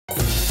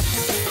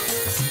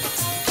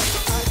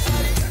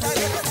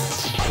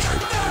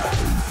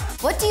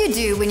What do you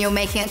do when you're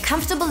making a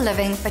comfortable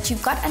living but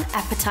you've got an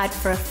appetite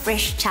for a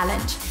fresh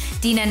challenge?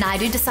 Deena and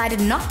Naidoo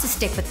decided not to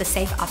stick with the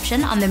safe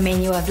option on the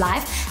menu of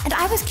life, and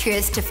I was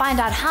curious to find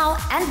out how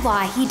and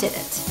why he did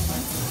it.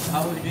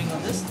 How are we doing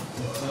on this?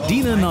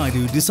 Deena and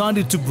Naidoo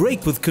decided to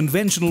break with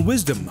conventional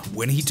wisdom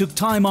when he took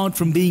time out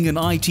from being an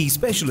IT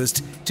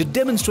specialist to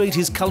demonstrate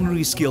his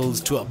culinary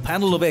skills to a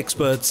panel of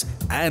experts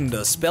and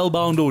a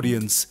spellbound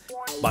audience.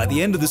 By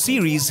the end of the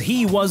series,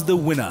 he was the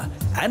winner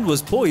and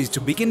was poised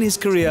to begin his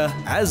career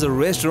as a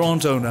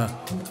restaurant owner.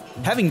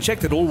 Having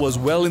checked that all was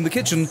well in the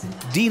kitchen,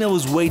 Deena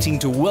was waiting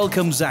to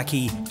welcome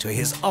Zaki to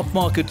his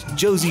upmarket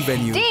Josie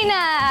venue. Deena!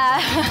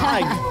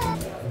 Hi.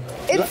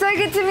 It's so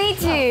good to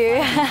meet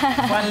you.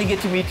 Finally get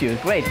to meet you.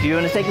 Great. Do you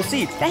want to take a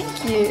seat?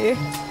 Thank you.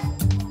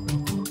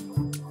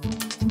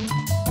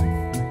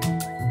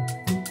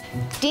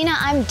 Deena,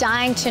 I'm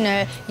dying to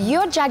know,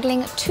 you're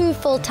juggling 2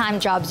 full-time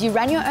jobs. You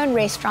run your own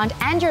restaurant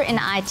and you're in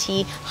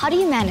IT. How do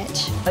you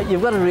manage?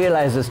 You've got to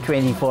realize there's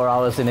 24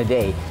 hours in a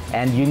day,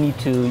 and you need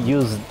to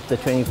use the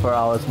 24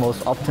 hours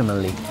most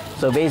optimally.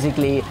 So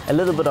basically, a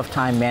little bit of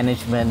time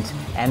management,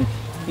 and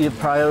you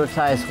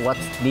prioritize what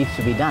needs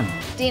to be done.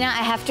 Deena,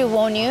 I have to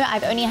warn you,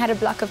 I've only had a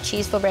block of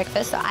cheese for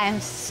breakfast, so I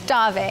am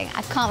starving.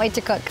 I can't wait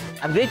to cook.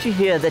 I'm glad to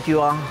hear that you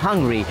are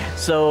hungry,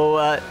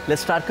 so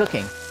let's start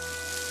cooking.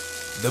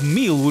 The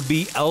meal would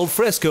be al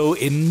fresco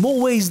in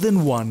more ways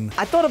than one.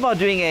 I thought about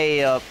doing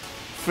a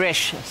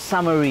fresh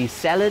summery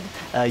salad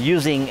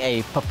using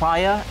a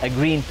papaya, a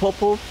green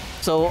purple.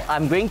 So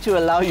I'm going to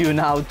allow you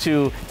now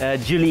to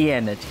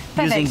julienne it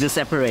using this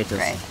apparatus.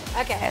 Great.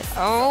 Okay.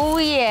 Oh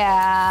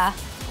yeah.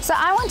 So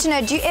I want to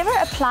know, do you ever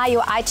apply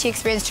your IT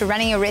experience to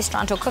running a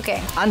restaurant or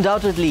cooking?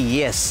 Undoubtedly,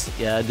 yes.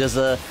 There's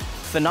a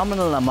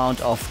phenomenal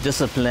amount of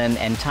discipline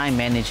and time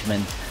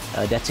management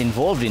that's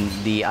involved in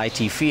the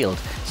IT field.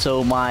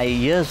 So my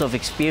years of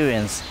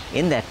experience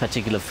in that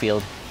particular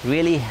field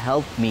really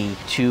helped me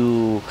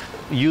to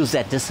use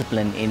that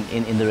discipline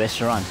in the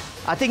restaurant.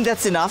 I think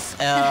that's enough.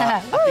 I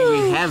think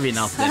we have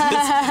enough.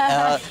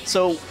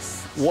 So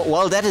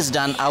while that is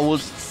done, I will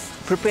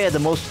prepare the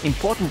most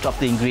important of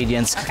the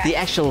ingredients, the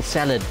actual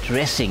salad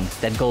dressing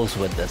that goes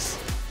with this.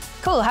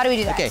 Cool, how do we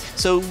do that? Okay,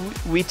 so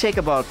we take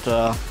about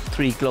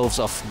 3 cloves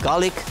of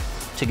garlic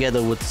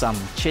together with some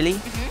chili,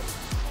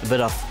 a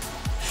bit of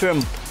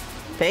shrimp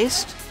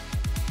paste.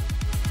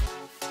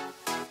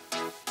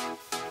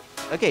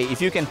 Okay,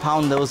 if you can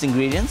pound those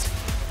ingredients,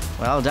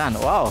 well done.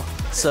 Wow.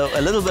 So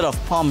a little bit of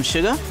palm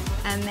sugar.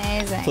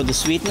 Amazing. For the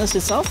sweetness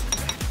itself.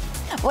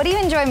 What do you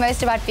enjoy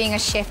most about being a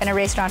chef and a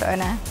restaurant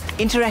owner?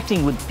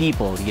 Interacting with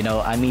people. You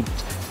know, I meet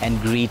and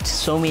greet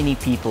so many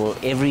people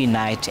every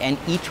night, and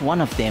each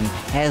one of them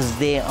has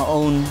their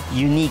own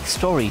unique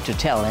story to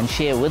tell and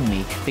share with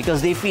me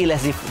because they feel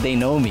as if they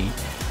know me.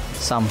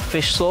 Some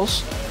fish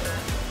sauce.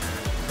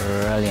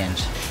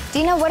 Brilliant.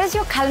 Deena, what is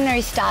your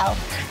culinary style?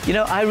 You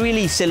know, I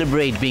really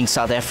celebrate being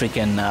South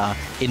African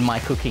in my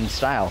cooking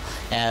style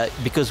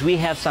because we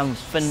have some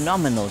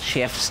phenomenal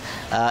chefs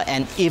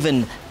and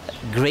even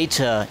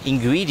greater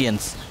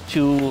ingredients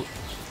to,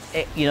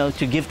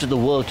 to give to the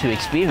world to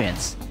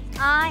experience.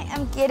 I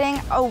am getting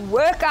a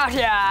workout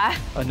here.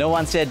 Oh, no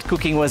one said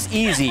cooking was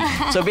easy.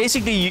 So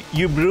basically,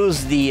 you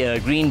bruise the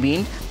green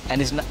bean,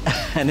 and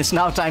it's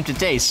now time to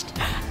taste.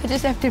 I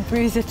just have to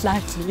bruise it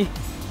lightly.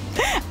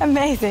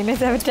 Amazing.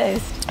 Let's have a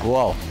taste.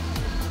 Whoa.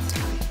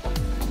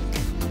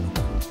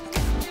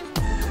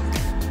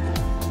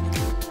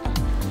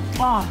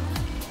 Oh.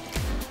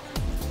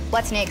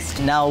 What's next?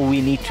 Now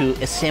we need to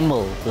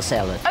assemble the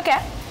salad. Okay.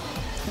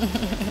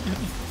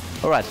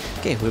 All right.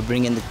 Okay, we're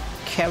bringing the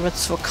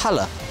carrots for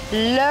color.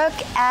 Look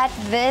at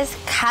this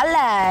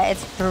color.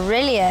 It's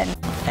brilliant.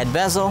 Add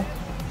basil,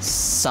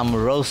 some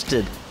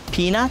roasted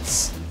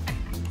peanuts.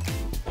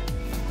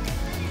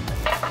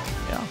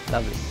 Yeah,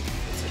 lovely.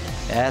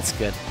 That's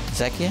good.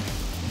 Zaki,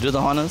 do the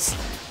honors.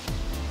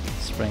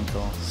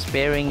 Sprinkle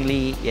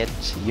sparingly yet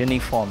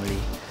uniformly.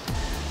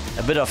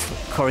 A bit of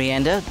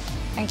coriander.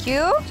 Thank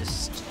you.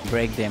 Just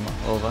break them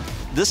over.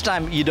 This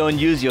time you don't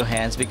use your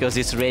hands because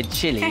it's red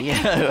chili.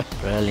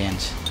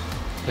 Brilliant.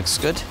 Looks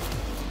good.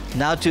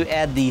 Now to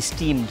add the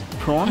steamed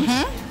prawns.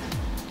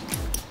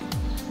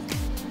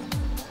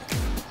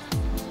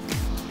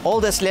 All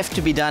that's left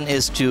to be done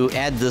is to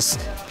add this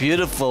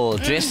beautiful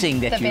dressing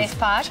that you've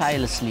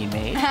tirelessly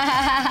made.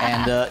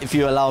 And if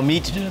you allow me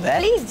to do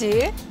that. Please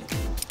do.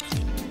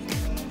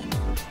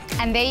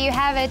 And there you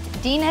have it,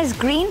 Deena's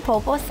green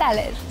pawpaw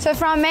salad. So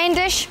for our main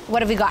dish,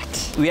 what have we got?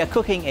 We are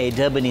cooking a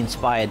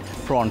Durban-inspired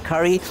prawn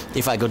curry.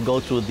 If I could go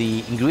through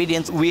the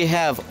ingredients, we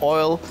have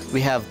oil,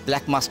 we have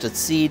black mustard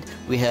seed,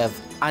 we have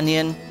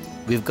onion,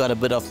 we've got a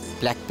bit of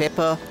black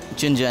pepper,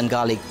 ginger and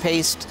garlic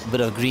paste, a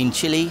bit of green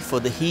chili for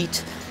the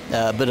heat,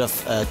 a bit of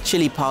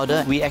chili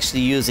powder. We're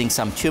actually using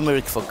some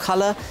turmeric for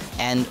color,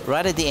 and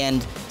right at the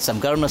end,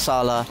 some garam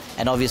masala,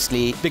 and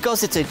obviously,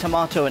 because it's a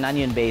tomato and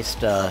onion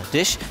based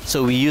dish,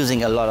 so we're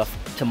using a lot of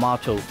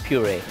tomato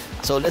puree.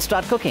 So let's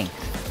start cooking.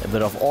 A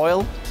bit of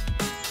oil,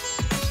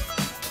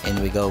 in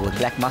we go with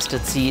black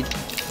mustard seed,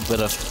 a bit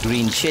of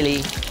green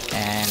chili,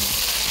 and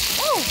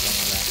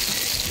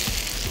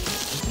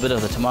bit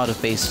of the tomato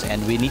paste,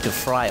 and we need to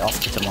fry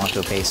off the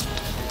tomato paste.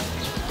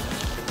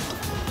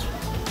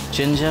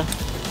 Ginger,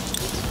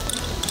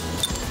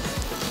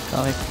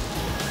 garlic,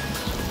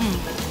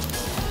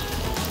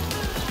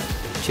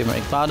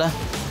 turmeric powder,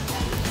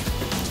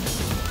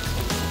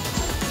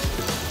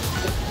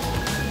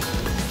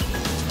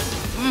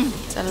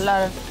 It's a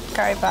lot of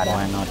curry powder.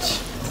 why not,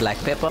 black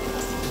pepper.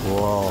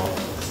 Whoa,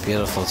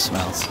 beautiful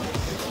smells.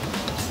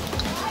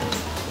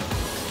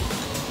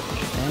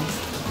 Okay.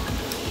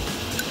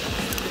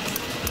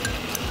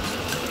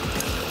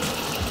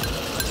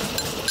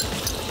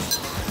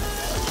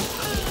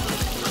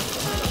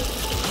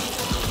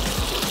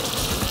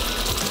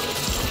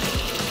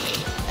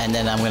 And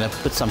then I'm going to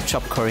put some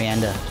chopped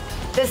coriander.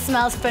 This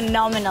smells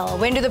phenomenal.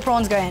 When do the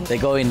prawns go in? They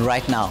go in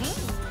right now.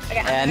 Okay,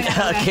 And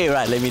okay,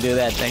 right, let me do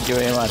that. Thank you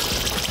very much.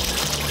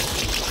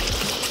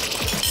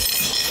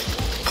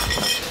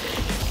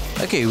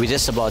 Okay, we're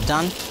just about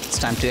done. It's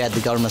time to add the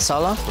garam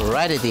masala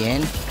right at the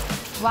end.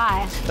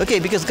 Why? Okay,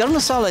 because garam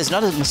masala is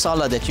not a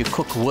masala that you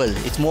cook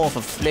with. It's more of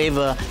a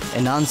flavor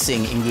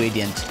enhancing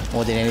ingredient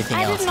more than anything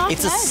I did else. not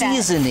It's a know that.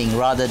 seasoning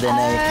rather than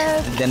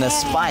a Okay.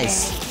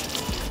 spice.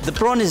 The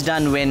prawn is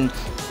done when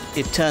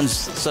it turns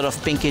sort of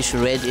pinkish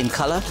red in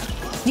color.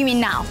 You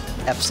mean now?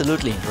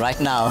 Absolutely, right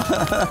now.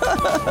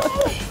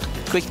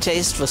 Quick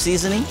taste for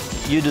seasoning.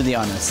 You do the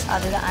honors.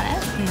 I'll do the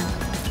honors.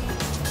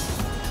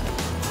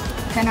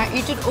 Can I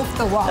eat it off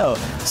the wok? Oh,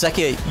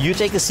 Sakia, you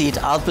take a seat.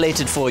 I'll plate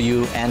it for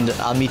you, and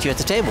I'll meet you at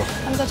the table.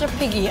 I'm such a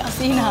piggy. I'll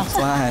see you now.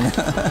 Fine.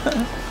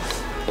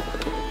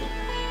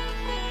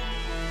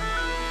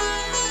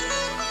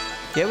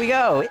 Here we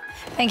go.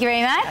 Thank you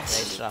very much. Great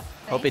stuff.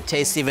 Hope it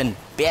tastes even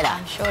better.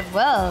 I'm sure it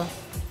will.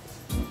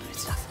 Great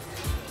stuff.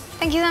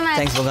 Thank you so much.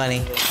 Thanks,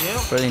 Bongani.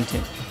 Brilliant.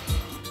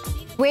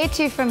 Where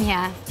to from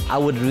here? I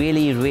would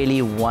really,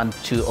 really want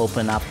to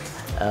open up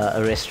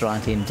a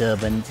restaurant in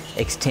Durban,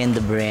 extend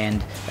the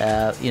brand,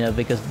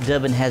 because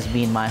Durban has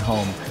been my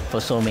home for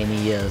so many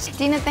years.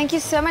 Deena, thank you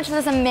so much for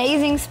this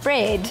amazing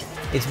spread.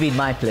 It's been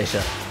my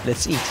pleasure.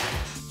 Let's eat.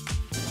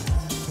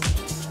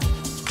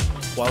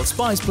 While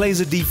spice plays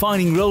a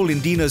defining role in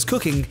Deena's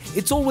cooking,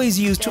 it's always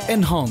used to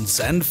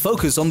enhance and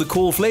focus on the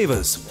core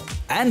flavors.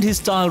 And his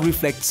style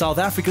reflects South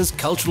Africa's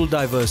cultural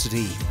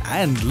diversity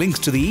and links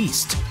to the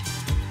East.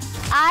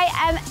 I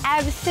am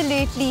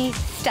absolutely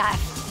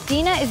stuffed.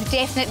 Deena is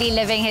definitely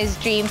living his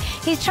dream.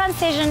 He's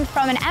transitioned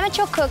from an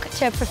amateur cook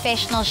to a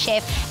professional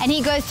chef, and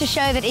he goes to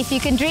show that if you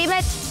can dream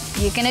it,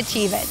 you can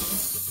achieve it.